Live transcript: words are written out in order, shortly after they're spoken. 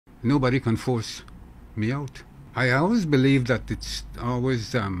Nobody can force me out. I always believe that it's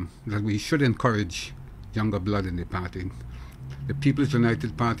always that we should encourage younger blood in the party. The People's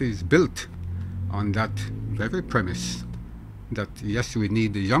United Party is built on that very premise that yes, we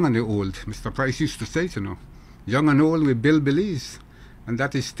need the young and the old. Mr. Price used to say, young and old we build Belize, and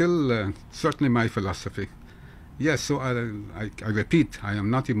that is still certainly my philosophy. Yes, so I repeat, I am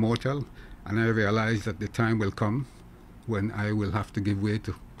not immortal, and I realize that the time will come when I will have to give way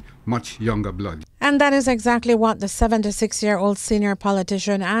to much younger blood. And that is exactly what the 76-year-old senior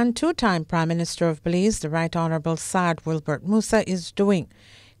politician and two-time Prime Minister of Belize, the Right Honourable Said Musa, is doing.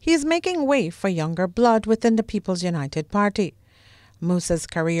 He is making way for younger blood within the People's United Party. Musa's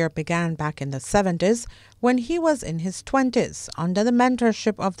career began back in the 70s when he was in his 20s under the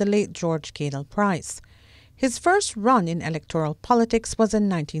mentorship of the late George Cadell Price. His first run in electoral politics was in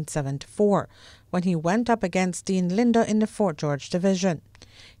 1974 when he went up against Dean Linder in the Fort George division.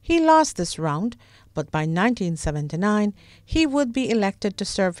 He lost this round, but by 1979 he would be elected to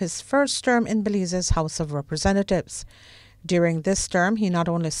serve his first term in Belize's House of Representatives. During this term, he not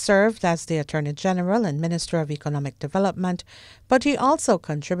only served as the Attorney General and Minister of Economic Development, but he also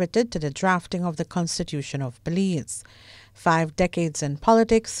contributed to the drafting of the Constitution of Belize. 5 decades in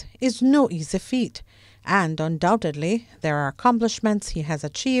politics is no easy feat, and undoubtedly there are accomplishments he has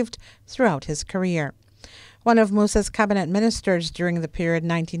achieved throughout his career. One of Musa's cabinet ministers during the period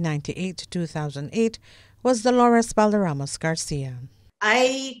 1998 to 2008 was Dolores Valderramos Garcia.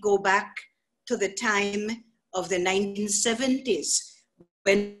 I go back to the time of the 1970s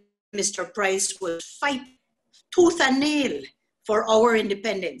when Mr. Price was fighting tooth and nail for our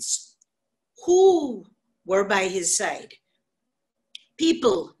independence. Who were by his side?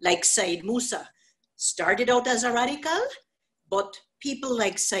 People like Said Musa started out as a radical, but people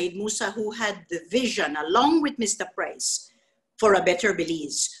like Said Musa who had the vision, along with Mr. Price, for a better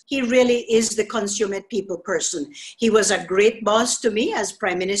Belize. He really is the consummate people person. He was a great boss to me as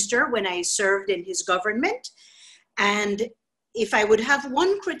Prime Minister when I served in his government. And if I would have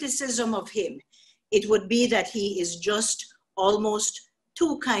one criticism of him, it would be that he is just almost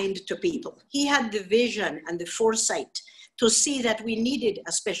too kind to people. He had the vision and the foresight to see that we needed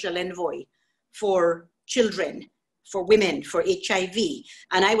a special envoy for children, for women, for HIV.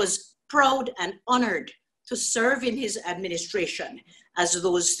 And I was proud and honored to serve in his administration as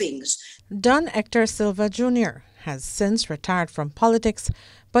those things. Don Hector Silva Jr. has since retired from politics,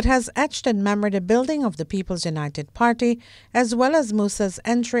 but has etched in memory the building of the People's United Party, as well as Musa's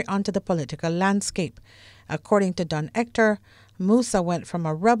entry onto the political landscape. According to Don Hector, Musa went from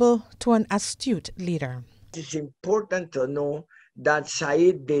a rebel to an astute leader. It's important to know that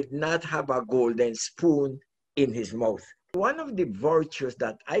Said did not have a golden spoon in his mouth. One of the virtues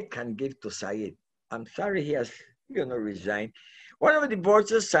that I can give to Said, I'm sorry he has, resigned. One of the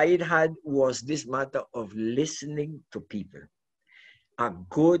virtues Said had was this matter of listening to people. A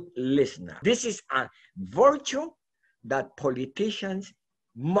good listener. This is a virtue that politicians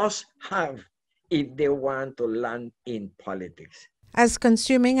must have if they want to land in politics. As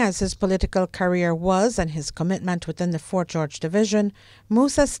consuming as his political career was and his commitment within the Fort George division,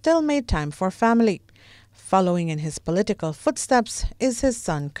 Musa still made time for family. Following in his political footsteps is his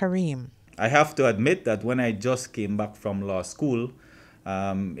son Kareem. I have to admit that when I just came back from law school,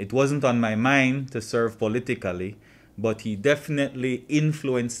 it wasn't on my mind to serve politically, but he definitely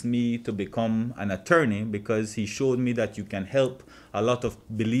influenced me to become an attorney because he showed me that you can help a lot of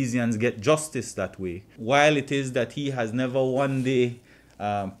Belizeans get justice that way. While it is that he has never one day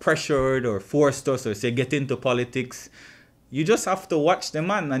pressured or forced us or say get into politics, you just have to watch the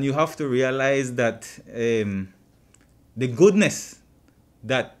man and you have to realize that the goodness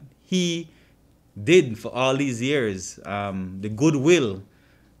that he did for all these years, the goodwill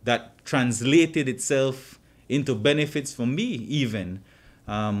that translated itself into benefits for me even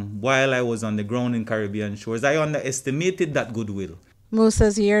while I was on the ground in Caribbean shores. I underestimated that goodwill.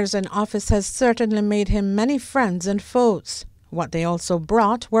 Musa's years in office has certainly made him many friends and foes. What they also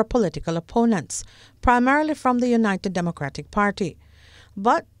brought were political opponents, primarily from the United Democratic Party.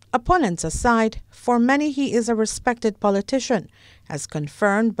 But opponents aside, for many he is a respected politician, as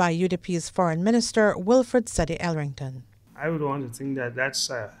confirmed by UDP's Foreign Minister Wilfred Seti Elrington. I would want to think that that's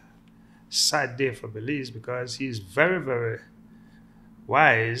a sad day for Belize because he's very, very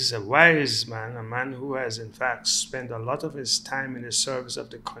wise, a wise man, a man who has in fact spent a lot of his time in the service of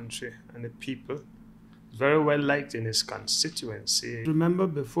the country and the people. Very well liked in his constituency. Remember,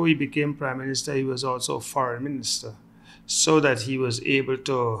 before he became Prime Minister, he was also Foreign Minister, so that he was able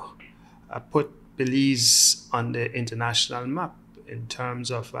to put Belize on the international map in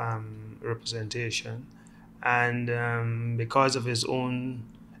terms of representation. And because of his own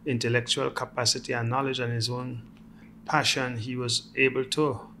intellectual capacity and knowledge and his own passion, he was able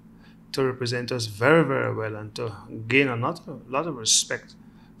to represent us very, very well and to gain a lot of respect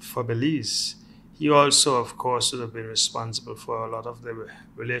for Belize. He also, of course, would have been responsible for a lot of the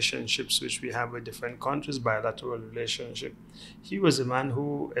relationships which we have with different countries, bilateral relationship. He was the man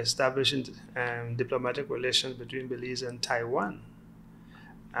who established diplomatic relations between Belize and Taiwan.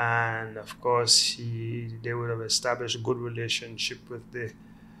 And of course, they would have established good relationship with the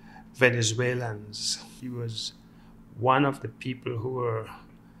Venezuelans. He was one of the people who were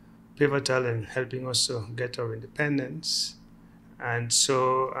pivotal in helping us to get our independence. And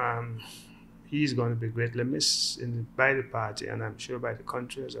so he's going to be greatly missed by the party and I'm sure by the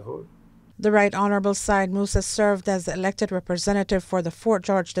country as a whole. The Right Honourable Said Musa served as the elected representative for the Fort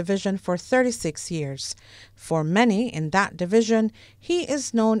George Division for 36 years. For many in that division, he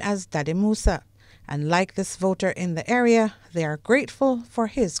is known as Daddy Musa. And like this voter in the area, they are grateful for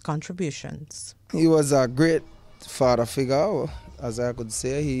his contributions. He was a great father figure, as I could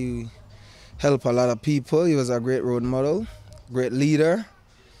say. He helped a lot of people. He was a great role model, great leader.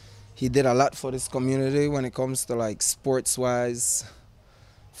 He did a lot for this community when it comes to like sports-wise,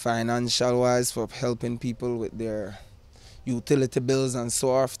 financial-wise, for helping people with their utility bills and so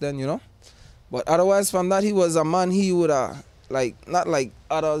often, you know. But otherwise from that, he was a man, he would, not like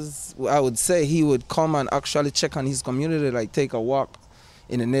others, I would say, he would come and actually check on his community, like take a walk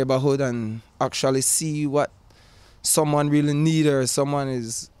in the neighborhood and actually see what someone really needs or someone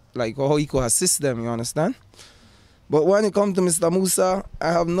is, like how he could assist them, you understand? But when it comes to Mr. Musa,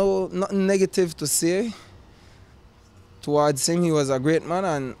 I have nothing negative to say towards him. He was a great man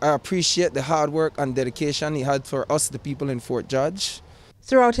and I appreciate the hard work and dedication he had for us, the people in Fort George.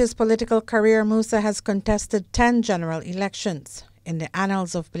 Throughout his political career, Musa has contested 10 general elections. In the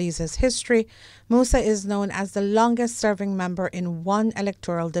annals of Belize's history, Musa is known as the longest-serving member in one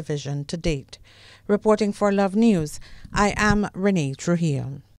electoral division to date. Reporting for Love News, I am Renee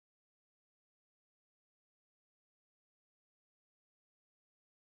Trujillo.